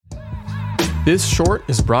This short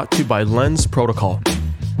is brought to you by Lens Protocol.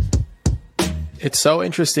 It's so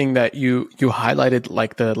interesting that you highlighted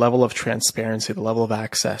like the level of transparency, the level of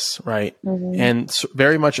access, right? Mm-hmm. And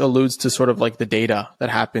very much alludes to sort of like the data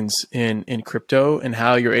that happens in crypto and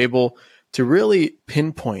how you're able to really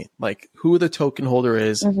pinpoint like who the token holder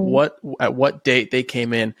is, mm-hmm. at what date they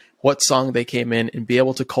came in, what song they came in, and be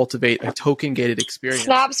able to cultivate a token gated experience.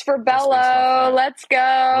 Snaps for Bello. Let's go.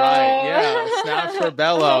 Right. Yeah. Snaps for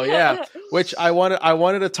Bello. Yeah. Which I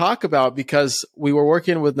wanted to talk about because we were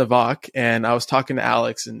working with Navak and I was talking to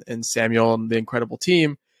Alex and Samuel and the incredible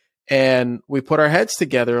team. And we put our heads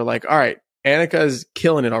together like, all right, Annika is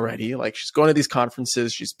killing it already. Like she's going to these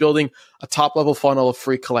conferences. She's building a top level funnel of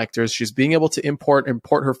free collectors. She's being able to import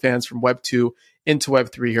her fans from Web 2 into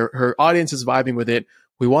Web 3. Her audience is vibing with it.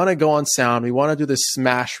 We want to go on Sound. We want to do this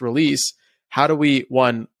smash release. How do we,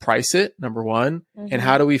 one, price it, number one, mm-hmm. and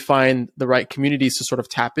how do we find the right communities to sort of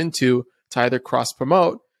tap into to either cross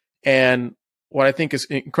promote? And what I think is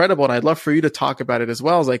incredible, and I'd love for you to talk about it as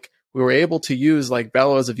well, is like we were able to use like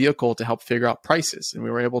Bello as a vehicle to help figure out prices. And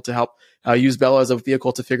we were able to help use Bello as a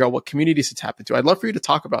vehicle to figure out what communities to tap into. I'd love for you to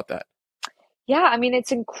talk about that. Yeah, I mean,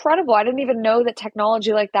 it's incredible. I didn't even know that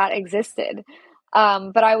technology like that existed.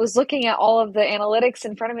 But I was looking at all of the analytics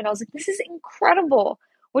in front of me and I was like, this is incredible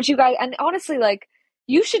what you guys, and honestly, like,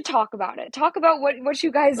 you should talk about it. Talk about what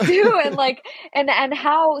you guys do and like, and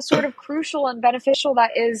how sort of crucial and beneficial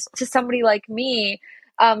that is to somebody like me,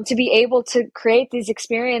 to be able to create these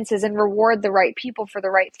experiences and reward the right people for the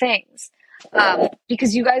right things.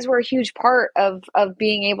 Because you guys were a huge part of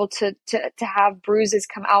being able to have Bruises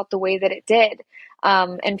come out the way that it did,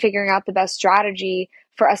 and figuring out the best strategy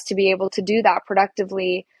for us to be able to do that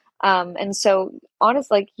productively. And so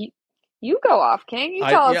honestly, like you go off, King. You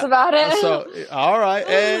tell us about it. So, all right.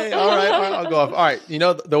 Hey, all right. I'll go off. All right. You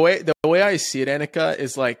know, the way I see it, Annika,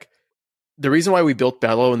 is like the reason why we built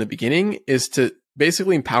Bello in the beginning is to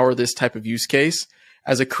basically empower this type of use case.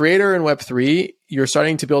 As a creator in Web3, you're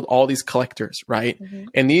starting to build all these collectors, right? Mm-hmm.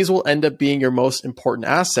 And these will end up being your most important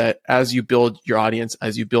asset as you build your audience,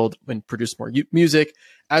 as you build and produce more music,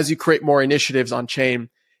 as you create more initiatives on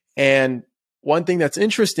chain. And one thing that's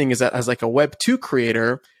interesting is that as like a Web2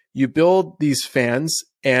 creator, you build these fans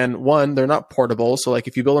and one, they're not portable. So like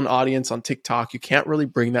if you build an audience on TikTok, you can't really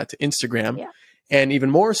bring that to Instagram. Yeah. And even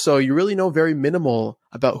more so, you really know very minimal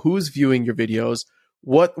about who's viewing your videos,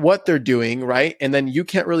 what they're doing, right? And then you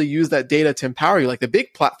can't really use that data to empower you. Like the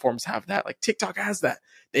big platforms have that, like TikTok has that.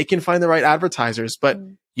 They can find the right advertisers, but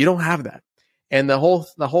you don't have that. And the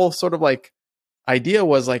whole sort of like idea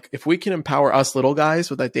was like, if we can empower us little guys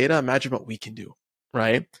with that data, imagine what we can do,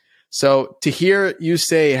 right? So to hear you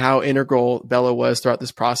say how integral Bello was throughout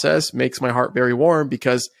this process makes my heart very warm,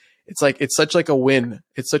 because it's like, it's such like a win.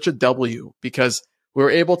 It's such a W, because we were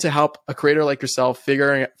able to help a creator like yourself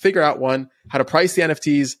figure out one, how to price the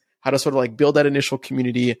NFTs, how to sort of like build that initial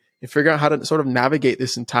community, and figure out how to sort of navigate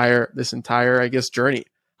this entire, I guess, journey.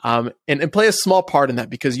 And play a small part in that,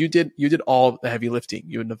 because you did all the heavy lifting,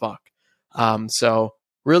 you and Navak. So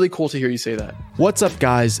really cool to hear you say that. What's up,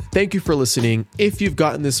 guys? Thank you for listening. If you've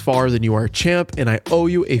gotten this far, then you are a champ, and I owe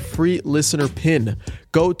you a free listener pin.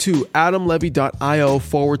 Go to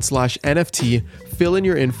adamlevy.io/NFT, fill in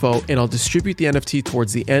your info, and I'll distribute the NFT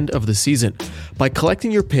towards the end of the season. By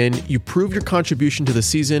collecting your pin, you prove your contribution to the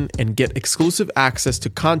season and get exclusive access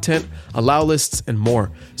to content, allow lists, and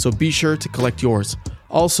more. So be sure to collect yours.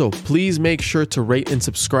 Also, please make sure to rate and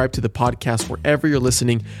subscribe to the podcast wherever you're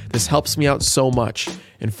listening. This helps me out so much.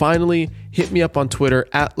 And finally, hit me up on Twitter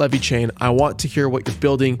 @LevyChain. I want to hear what you're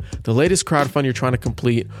building, the latest crowdfund you're trying to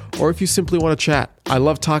complete, or if you simply want to chat. I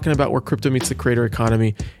love talking about where crypto meets the creator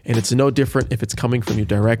economy, and it's no different if it's coming from you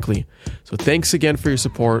directly. So thanks again for your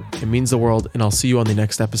support. It means the world, and I'll see you on the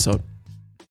next episode.